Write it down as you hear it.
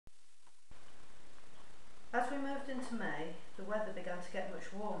into May, the weather began to get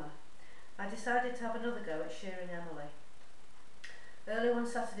much warmer. I decided to have another go at shearing Emily. Early one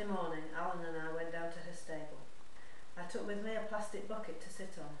Saturday morning, Alan and I went down to her stable. I took with me a plastic bucket to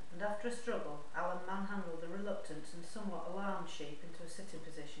sit on, and after a struggle, Alan manhandled the reluctant and somewhat alarmed sheep into a sitting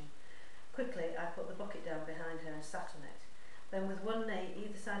position. Quickly, I put the bucket down behind her and sat on it. Then with one knee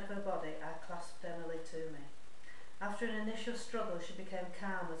either side of her body, I clasped Emily to me. After an initial struggle, she became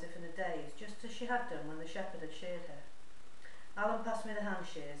calm as if in a daze, just as she had done when the shepherd had sheared her. Alan passed me the hand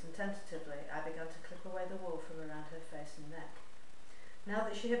shears, and tentatively I began to clip away the wool from around her face and neck. Now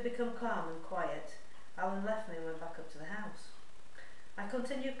that she had become calm and quiet, Alan left me and went back up to the house. I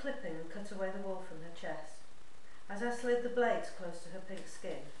continued clipping and cut away the wool from her chest. As I slid the blades close to her pink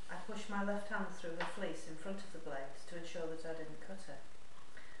skin, I pushed my left hand through her fleece in front of the blades to ensure that I didn't cut her.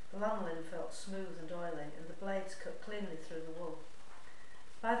 The lanolin felt smooth and oily, and the blades cut cleanly through the wool.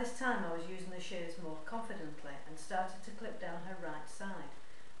 By this time I was using the shears more confidently and started to clip down her right side,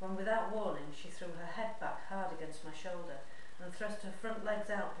 when without warning she threw her head back hard against my shoulder and thrust her front legs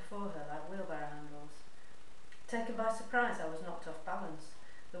out before her like wheelbarrow handles. Taken by surprise, I was knocked off balance.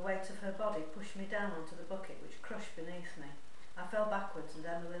 The weight of her body pushed me down onto the bucket, which crushed beneath me. I fell backwards and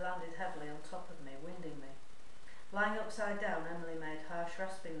Emily landed heavily on top of me, winding me. Lying upside down, Emily made harsh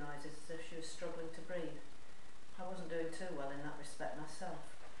rasping noises as if she was struggling to breathe. I wasn't doing too well in that respect myself.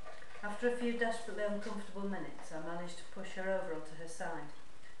 After a few desperately uncomfortable minutes, I managed to push her over onto her side,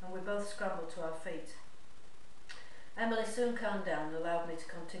 and we both scrambled to our feet. Emily soon calmed down and allowed me to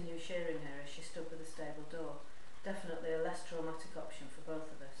continue shearing her as she stood by the stable door, definitely a less traumatic option for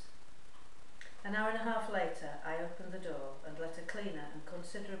both of us. An hour and a half later, I opened the door and let a cleaner and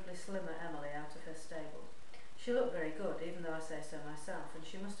considerably slimmer Emily out of her stable. She looked very good, even though I say so myself, and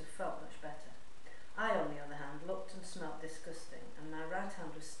she must have felt much better. I, on the other hand, looked and smelt disgusting, and my right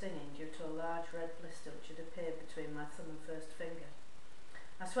hand was stinging due to a large red blister which had appeared between my thumb and first finger.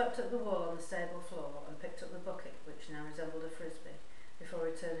 I swept up the wool on the stable floor and picked up the bucket, which now resembled a frisbee, before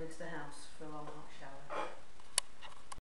returning to the house for a long hot shower.